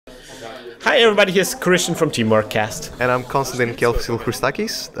Hi everybody, here's Krystian from TeamworkCast. And I'm Constantine.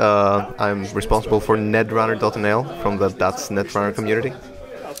 I'm responsible for Nedrunner.nl from the Netrunner community.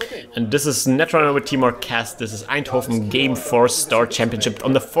 And this is Netrunner with TeamworkCast. This is Eindhoven Game Force Store Championship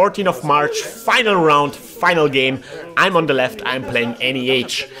on the 14th of March. Final round, final game. I'm on the left, I'm playing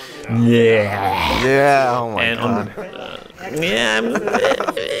NEH. Yeah, oh my god.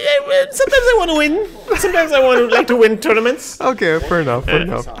 Sometimes I want to win. Sometimes I like to win tournaments. Okay, fair enough, fair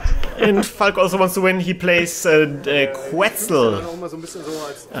enough. And Falko also wants to win. He plays Quetzal,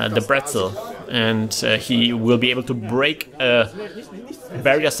 the Bretzel, and he will be able to break a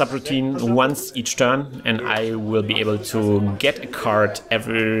barrier subroutine once each turn, and I will be able to get a card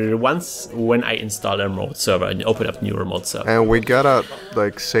every once when I install a remote server and open up new remote server. And we gotta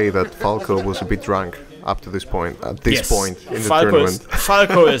say that Falko was a bit drunk up to this point. At this point in the tournament,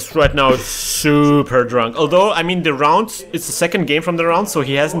 Falko is right now super drunk. Although, I mean, the round, it's the second game from the round, so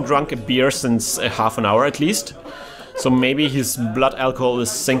he hasn't drunk a beer since half an hour at least. So maybe his blood alcohol is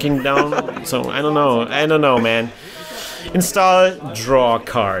sinking down. So I don't know, man. Install, draw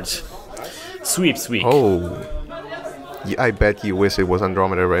card. Sweep. Oh, I bet you wish it was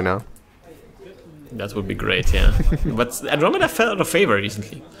Andromeda right now. That would be great, yeah. But Andromeda fell out of favor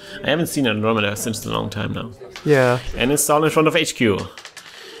recently. I haven't seen Andromeda since a long time now. Yeah. And install in front of HQ.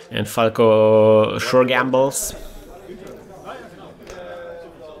 And Falko sure gambles.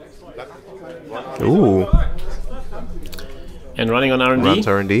 Ooh. And running on R&D. Runs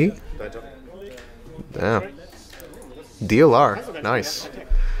R&D. Yeah. DLR. Nice.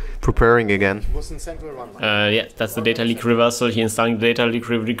 Preparing again. Yeah, that's the data leak reversal. He's installing the data leak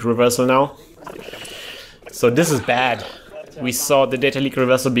reversal now. So this is bad. We saw the data leak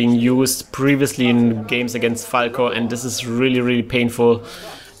reversal being used previously in games against Falko, and this is really painful.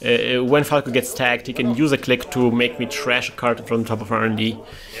 When Falko gets tagged, he can use a click to make me trash a card from the top of R&D.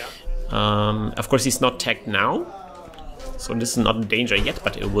 Of course, he's not tagged now, so this is not in danger yet,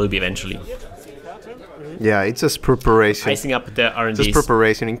 but it will be eventually. Yeah, it's just preparation. Icing up the R&D. Just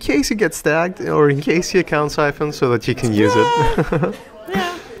preparation in case he gets tagged or in case he account siphon so that you can use it.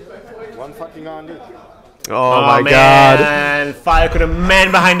 Yeah. One fucking R&D. Oh my man. god. Falko, the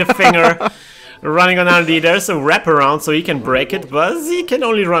man behind the finger. Running on R&D. There's a wraparound so he can break it, but he can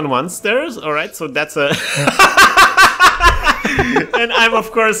only run once. Alright, so that's a... And I'm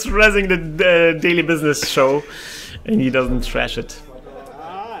of course rezzing the daily business show, and he doesn't trash it.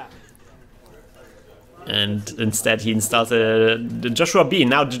 And instead he installs the Joshua B.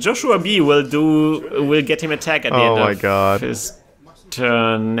 Now the Joshua B will get him a tag at the end of his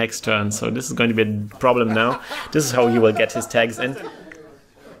turn, next turn. So this is going to be a problem now. This is how he will get his tags in.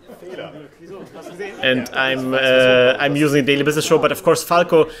 And I'm using the daily business show, but of course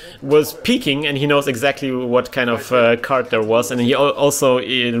Falko was peeking and he knows exactly what kind of card there was, and he also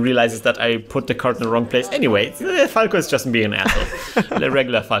realizes that I put the card in the wrong place. Anyway, Falko is just being an asshole. The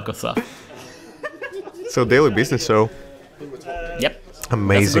regular Falko stuff. So daily business show. Yep.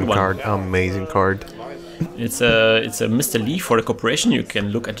 Amazing card. Amazing card. It's a Mr. Lee for the corporation. You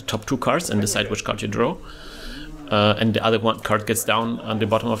can look at the top two cards and decide which card you draw. And the other one card gets down on the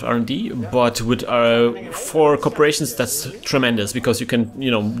bottom of R&D. But with for corporations, that's tremendous because you can,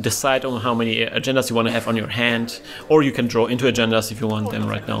 decide on how many agendas you want to have on your hand, or you can draw into agendas if you want them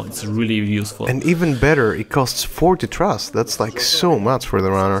right now. It's really useful. And even better, it costs 4 to trust. That's like so much for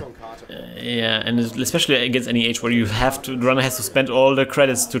the runner. Yeah, and especially against NEH, where the runner has to spend all the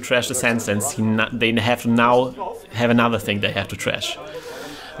credits to trash the Sandstance. They have to now have another thing they have to trash.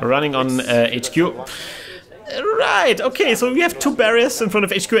 Running on HQ. Right, okay, so we have 2 barriers in front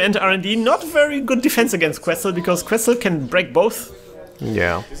of HQ and R&D. Not very good defense against Quetzal, because Quetzal can break both.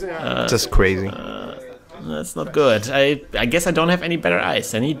 Yeah, just crazy. That's not good. I guess I don't have any better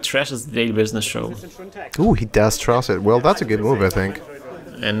eyes, and he trashes the daily business show. Ooh, he does trust it. Well, that's a good move, I think.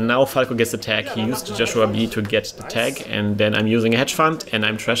 And now Falko gets the tag. He used the Joshua B to get the tag, and then I'm using a hedge fund, and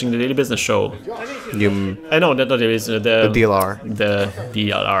I'm trashing the daily business show. No, not the DLR. The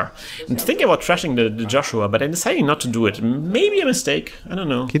DLR. I'm thinking about trashing the Joshua, but I'm deciding not to do it. Maybe a mistake. I don't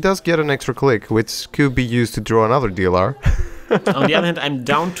know. He does get an extra click, which could be used to draw another DLR. On the other hand, I'm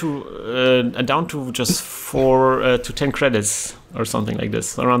down to just 4 to 10 credits or something like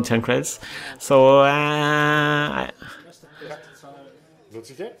this, around 10 credits. So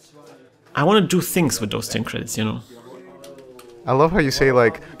I want to do things with those 10 credits, I love how you say,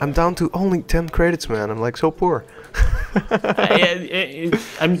 like, I'm down to only 10 credits, man. I'm like so poor. I'm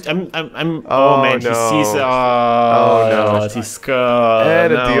oh man, no. He sees no. He's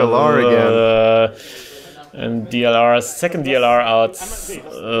and a DLR again. And DLR, second DLR out.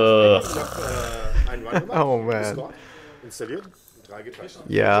 Oh man.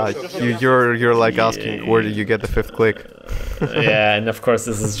 Yeah, you're like asking where did you get the 5th click? Yeah, and of course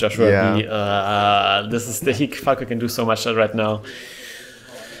this is Joshua Yeah. B. This is Falko can do so much right now.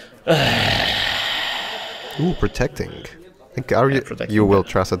 Ooh, protecting. I think you will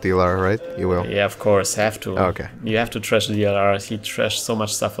trust a DLR, right? You will. Yeah, of course, have to. Okay. You have to trash the DLR. He trashed so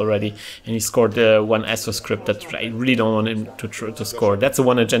much stuff already, and he scored one Astro script that I really don't want him to score. That's the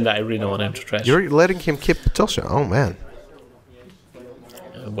one agenda I really don't want him to trash. You're letting him keep Tosha. Oh man.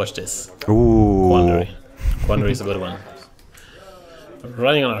 Watch this. Ooh. Quandary. Quandary is a good one.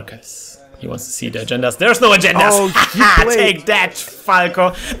 Running on archives. He wants to see the agendas. There's no agendas! Oh, you played. Take that,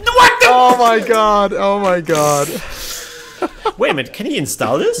 Falko! What the? Oh my god! Oh my god! Wait a minute, can he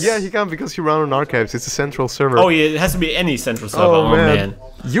install this? Yeah, he can because you run on archives. It's a central server. Oh, yeah, it has to be any central server. Oh, Oh, man. man.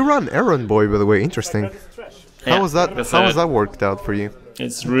 You run Errand Boy, by the way. Interesting. Yeah, How was that? because, How was that worked out for you?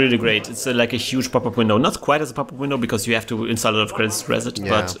 It's really great. It's like a huge pop-up window. Not quite as a pop-up window because you have to install a lot of credits to res it, Yeah.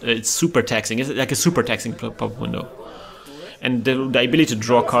 but it's super taxing. It's like a super taxing pop-up window. And the ability to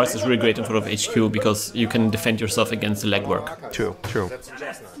draw cards is really great in front of HQ because you can defend yourself against the legwork. True.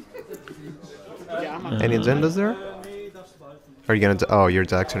 Any agendas there? Are you gonna? Oh, you're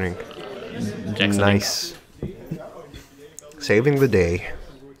Jacksoning. Jackson Nice. Saving the day.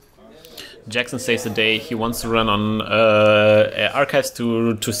 Jackson saves the day. He wants to run on archives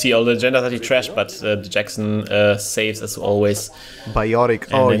to see all the agendas that he trashed, but the Jackson saves as always. Biotic.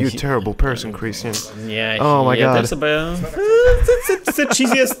 And Oh, then you he- terrible person, Krystian. Yeah. Oh my god. That's it's the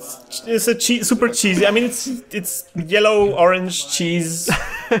cheesiest. It's super cheesy. I mean, it's yellow orange cheese.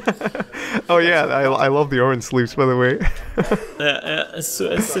 Oh yeah, I love the orange sleeves, by the way. It's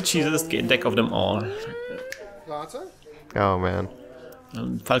the cheesiest deck of them all. Oh man.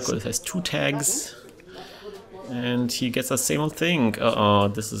 Falko has 2 tags. And he gets the same old thing. Uh-oh,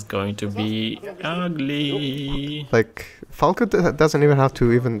 this is going to be ugly. Like Falco doesn't even have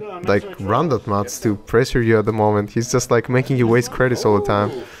to even like run that much to pressure you at the moment. He's just like making you waste credits all the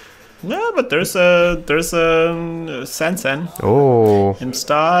time. No, but there's a Sansan Oh. in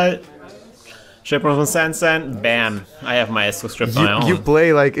style. Shaper from Sansan. Bam! I have my Esco script on my own. You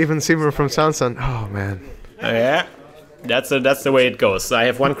play like even Simmer from Sansan. Oh man. Yeah, that's the way it goes. So I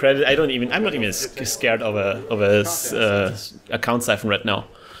have 1 credit. I'm not even scared of a account siphon right now.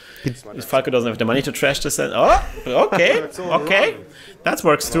 If Falco doesn't have the money to trash this, oh, okay, okay, that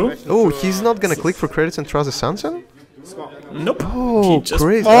works too. Oh, he's not gonna click for credits and trust the Sansan? Nope. Oh,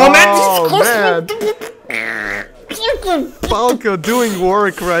 crazy. Oh man, Falco doing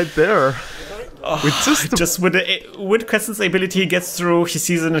work right there. With with Quetzal's ability, he gets through. He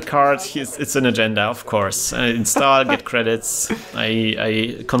sees in a card. It's an agenda, of course. Install, get credits.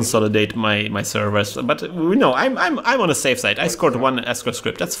 I consolidate my servers. But we know I'm on a safe side. I scored 1 escrow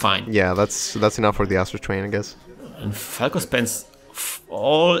script. That's fine. Yeah, that's enough for the Astro Train, I guess. And Falco spends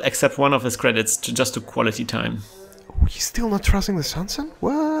all except 1 of his credits just to quality time. Oh, he's still not trusting the Sansan?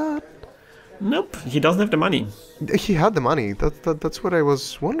 What? Nope, he doesn't have the money. He had the money. That's what I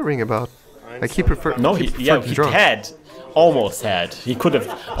was wondering about. Like he preferred. No, he had. Almost had. He could have.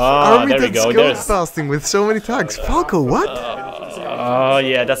 Army There we that's go. gold fasting with so many tags. Falco, what? Oh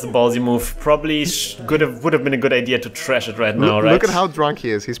yeah, that's a ballsy move. Probably would have been a good idea to trash it right now, right? Look at how drunk he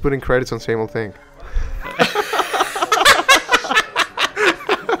is. He's putting credits on same old thing.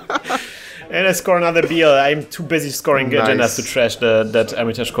 And I score another BL. I'm too busy scoring Nice. agendas to trash that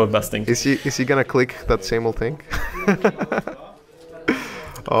Armitage code busting. Is he gonna click that same old thing?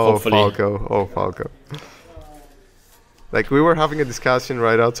 Oh, Hopefully. Falco. Oh, Falco. Like, we were having a discussion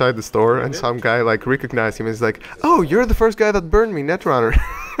right outside the store, and some guy, like, recognized him and he's like, oh, you're the first guy that burned me, Netrunner.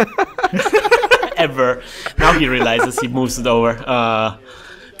 Ever. Now he realizes he moves it over.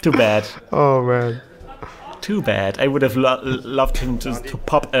 Too bad. Oh, man. Too bad. I would have loved him to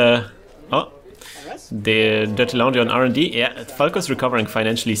pop the Dirty Laundry on R&D. Yeah, Falco's recovering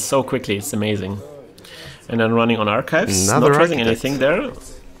financially so quickly. It's amazing. And then running on archives. Another not tracing architect. anything there.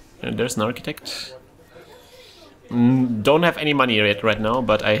 There's an architect. Don't have any money yet right now,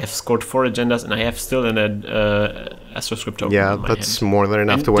 but I have scored 4 agendas and I have still an Astroscript open Yeah, in my that's hand. more than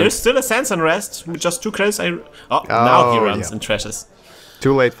enough And to win. there's still a Sans Unrest with just 2 credits. Now he runs yeah. and trashes.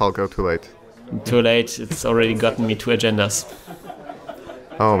 Too late, Falco, too late. Too late. It's already gotten me 2 agendas.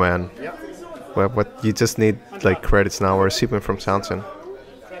 Oh, man. Well, what you just need, like, credits now or a shipment from Sanson.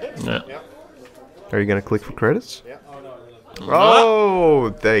 Yeah. Are you gonna click for credits? Oh,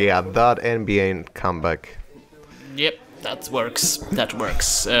 that NBA comeback. Yep, that works. That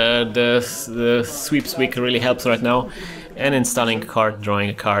works. The sweeps week really helps right now. And installing a card, drawing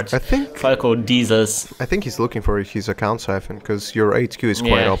a card. I think Falco diesels. he's looking for his account siphon because your HQ is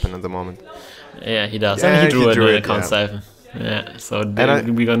quite Yeah. open at the moment. Yeah, he does. Yeah, and he drew an it, account yeah. siphon. Yeah, so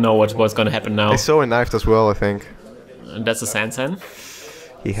we don't know what's going to happen now. I saw a knifed as well, I think. And that's a Sansan.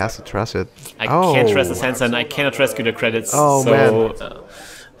 He has to trust it. I can't trust the Sansan. I cannot rescue the credits. Oh, so man.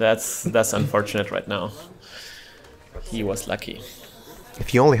 That's unfortunate right now. He was lucky.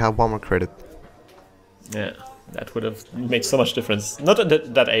 If you only had one more credit. Yeah, that would have made so much difference. Not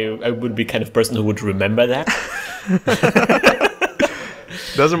that I would be kind of person who would remember that.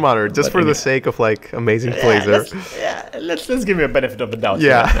 Doesn't matter, just for the sake of like amazing plays there. Let's give me a benefit of the doubt.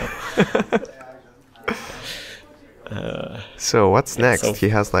 Yeah. So what's next? So he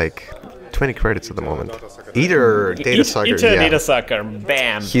has like 20 credits at the moment. Either Data Sucker. Data Sucker.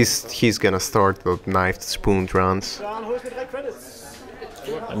 Bam. He's gonna start the knifed spoon runs.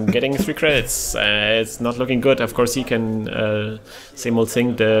 I'm getting 3 credits. It's not looking good. Of course, he can same old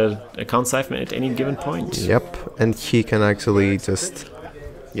thing. The account siphon at any given point. Yep, and he can actually just.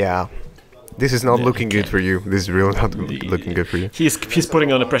 Yeah, this is not looking good for you. This is really not looking good for you. He's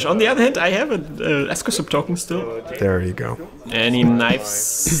putting on the pressure. On the other hand, I have an Escosub token still. There you go. And he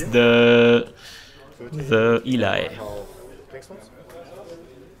knifes the Eli.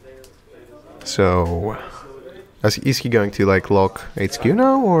 So, is he going to like lock HQ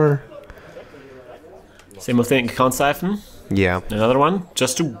now, or? Same old thing. Account siphon. Yeah. Another one,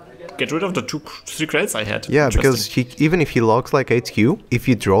 just to get rid of the 3 credits I had. Yeah, because even if he locks like HQ, if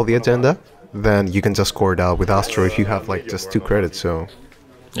you draw the agenda, then you can just score it out with Astro if you have like just 2 credits. So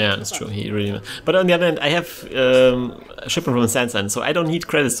yeah, that's true. He really. But on the other hand, I have shipment from Sansan, so I don't need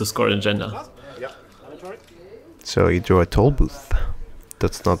credits to score an agenda. So you draw a toll booth.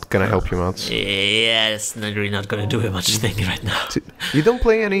 That's not gonna help you much. Yeah, it's not really not gonna do much thing right now. You don't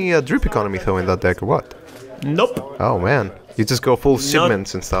play any drip economy though in that deck, or what? Nope. Oh man, you just go full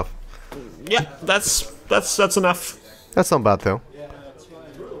shipments and stuff. Yeah, that's enough. That's not bad though.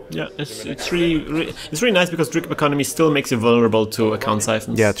 Yeah, it's really nice because drip economy still makes you vulnerable to account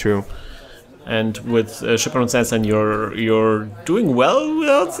siphons. Yeah, true. And with Shipper on Sansan, you're doing well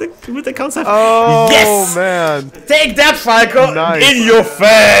with account siphon. Oh yes! Man! Take that, Falko! Nice. In your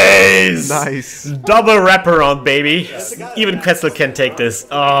face! Nice. Double wraparound, baby. Even Quetzal can take this.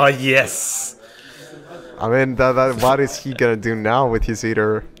 Oh yes. I mean, what is he gonna do now with his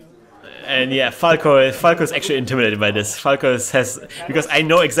eater? And yeah, Falko is actually intimidated by this. Falko has, because I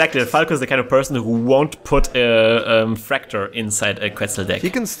know exactly that Falko is the kind of person who won't put a Fractor inside a Quetzal deck. He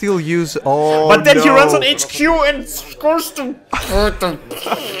can still use but then he runs on HQ and scores them.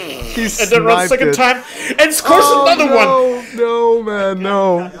 He's and then runs second time and scores another one. No, man,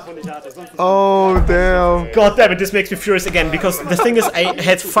 no. Oh, damn. God damn it, this makes me furious again, because the thing is, I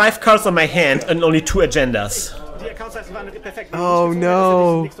had 5 cards on my hand and only 2 agendas. Oh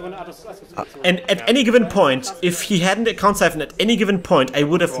no! And at any given point, if he hadn't account siphon at any given point, I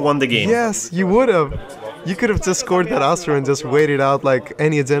would have won the game. Yes, you would have. You could have just scored that Astro and just waited out like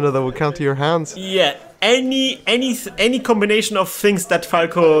any agenda that would come to your hands. Yeah, any combination of things that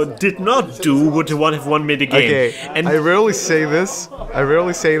Falko did not do would have won me the game. Okay, and I rarely say this,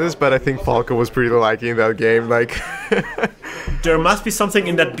 but I think Falko was pretty lucky in that game. Like, there must be something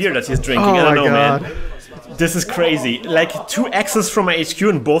in that beer that he's drinking. Oh I don't know, God. man. This is crazy. Like 2 X's from my HQ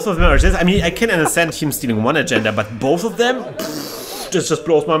and both of them are agendas. I mean, I can understand him stealing 1 agenda, but both of them? This just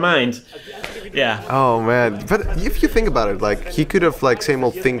blows my mind. Yeah. Oh man, but if you think about it, like he could have like same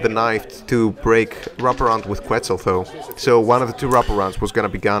old thing the knife to break wraparound with Quetzal though. So one of the 2 wraparounds was gonna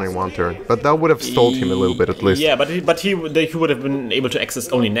be gone in 1 turn, but that would have stalled him a little bit at least. Yeah, but he would have been able to access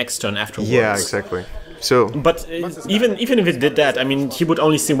only next turn afterwards. Yeah, exactly. So, but even if it did that, I mean, he would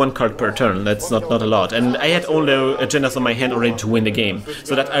only see 1 card per turn. That's not a lot, and I had all the agendas on my hand already to win the game.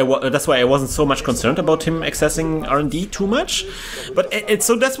 So that's why I wasn't so much concerned about him accessing R&D too much. But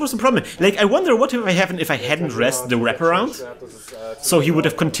so that was the problem. Like, I wonder what would have happened if I hadn't rested the wraparound. So he would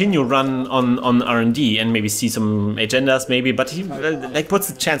have continued run on R&D and maybe see some agendas, maybe. But he, like, what's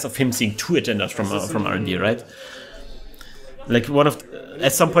the chance of him seeing 2 agendas from R&D, right? Like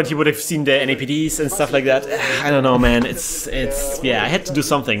at some point he would have seen the NAPDs and stuff like that. I don't know, man. It's yeah. I had to do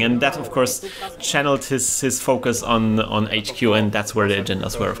something, and that of course channeled his focus on HQ, and that's where the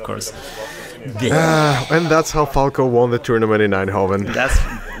agendas were, of course. And that's how Falko won the tournament in Eindhoven.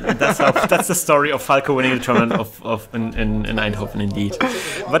 That's the story of Falko winning the tournament in Eindhoven, indeed.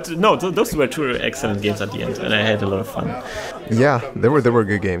 But no, those were 2 excellent games at the end, and I had a lot of fun. Yeah, they were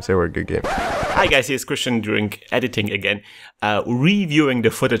good games. They were good games. Hi guys, here's Krystian during editing again. Reviewing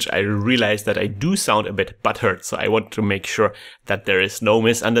the footage, I realized that I do sound a bit butthurt, so I want to make sure that there is no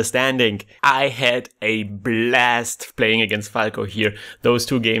misunderstanding. I had a blast playing against Falko here. Those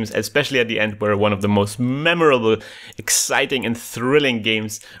two games, especially at the end, were one of the most memorable, exciting and thrilling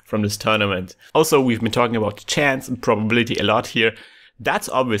games from this tournament. Also, we've been talking about chance and probability a lot here. That's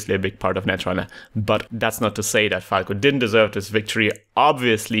obviously a big part of Netrunner, but that's not to say that Falko didn't deserve this victory.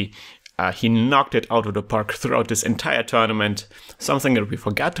 Obviously, he knocked it out of the park throughout this entire tournament. Something that we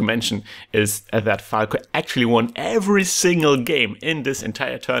forgot to mention is that Falko actually won every single game in this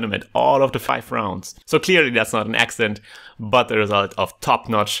entire tournament, all of the 5 rounds. So clearly that's not an accident, but the result of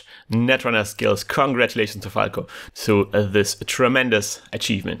top-notch Netrunner skills. Congratulations to Falko to this tremendous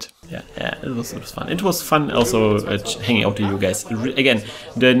achievement. Yeah, it was fun. It was fun also hanging out with you guys. Again,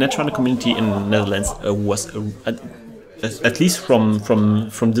 the Netrunner community in the Netherlands was at least from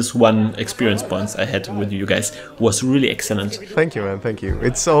this one experience points I had with you guys, was really excellent. Thank you, man. Thank you.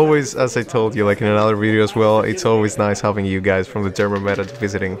 It's always, as I told you, like in another video as well, it's always nice having you guys from the German meta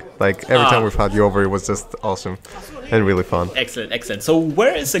visiting. Like every time we've had you over, it was just awesome and really fun. Excellent, excellent. So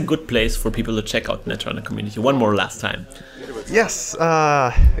where is a good place for people to check out Netrunner community? One more last time. Yes,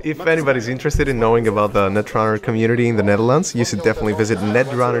 if anybody's interested in knowing about the Netrunner community in the Netherlands, you should definitely visit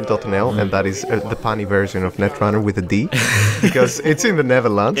Nedrunner.nl, and that is the punny version of Netrunner with a D, because it's in the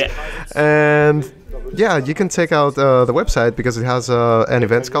Netherlands. Yeah. And yeah, you can check out the website because it has an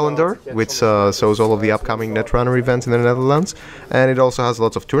events calendar which shows all of the upcoming Netrunner events in the Netherlands, and it also has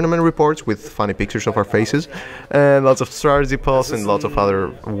lots of tournament reports with funny pictures of our faces, and lots of strategy posts and lots of other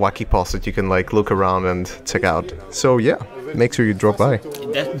wacky posts that you can like look around and check out. So yeah, make sure you drop by.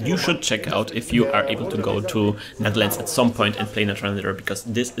 That you should check out if you are able to go to Netherlands at some point and play Netrunner there, because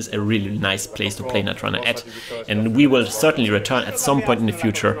this is a really nice place to play Netrunner at, and we will certainly return at some point in the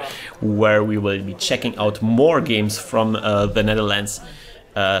future where we will be checking out more games from the Netherlands.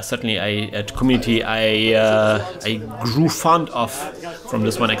 Certainly a community I grew fond of from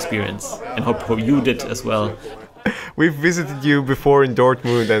this one experience, and hope you did as well. We've visited you before in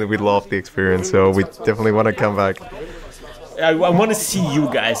Dortmund and we loved the experience, so we definitely want to come back. I want to see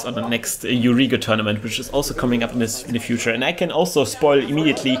you guys on the next Eureka tournament, which is also coming up in the future. And I can also spoil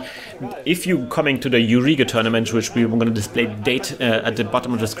immediately, if you're coming to the Eureka tournament, which we're going to display the date at the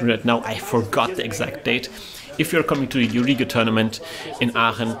bottom of the screen right now. I forgot the exact date. If you're coming to the Eureka tournament in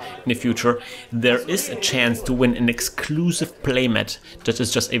Aachen in the future, there is a chance to win an exclusive playmat that is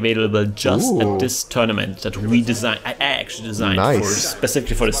just available just at this tournament that we designed. I actually designed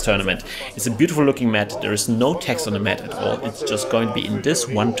specifically for this tournament. It's a beautiful looking mat. There is no text on the mat at all. It's just going to be in this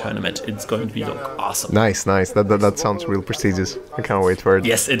one tournament. It's going to be look awesome. Nice. That sounds real prestigious. I can't wait for it.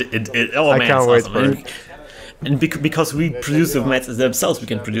 Yes, I can't wait for it. And because we produce the mats themselves, we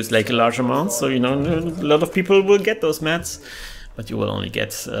can produce like a large amount. So, you know, a lot of people will get those mats, but you will only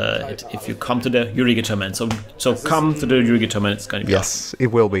get it if you come to the Eureka tournament. So come to the Eureka tournament. It's going to be awesome.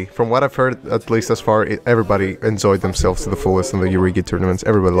 It will be. From what I've heard, at least thus far, everybody enjoyed themselves to the fullest in the Eureka tournaments.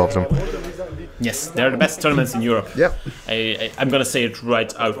 Everybody loves them. Yes, they're the best tournaments in Europe. Yep. I'm gonna say it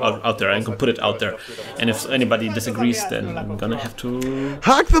right out there. I'm gonna put it out there. And if anybody disagrees, then I'm gonna have to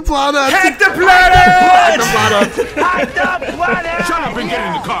hack the planet. Hack the planet. Hack the planet. Hack the planet! Shut up and get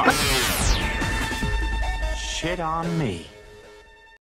in the car! Shit on me.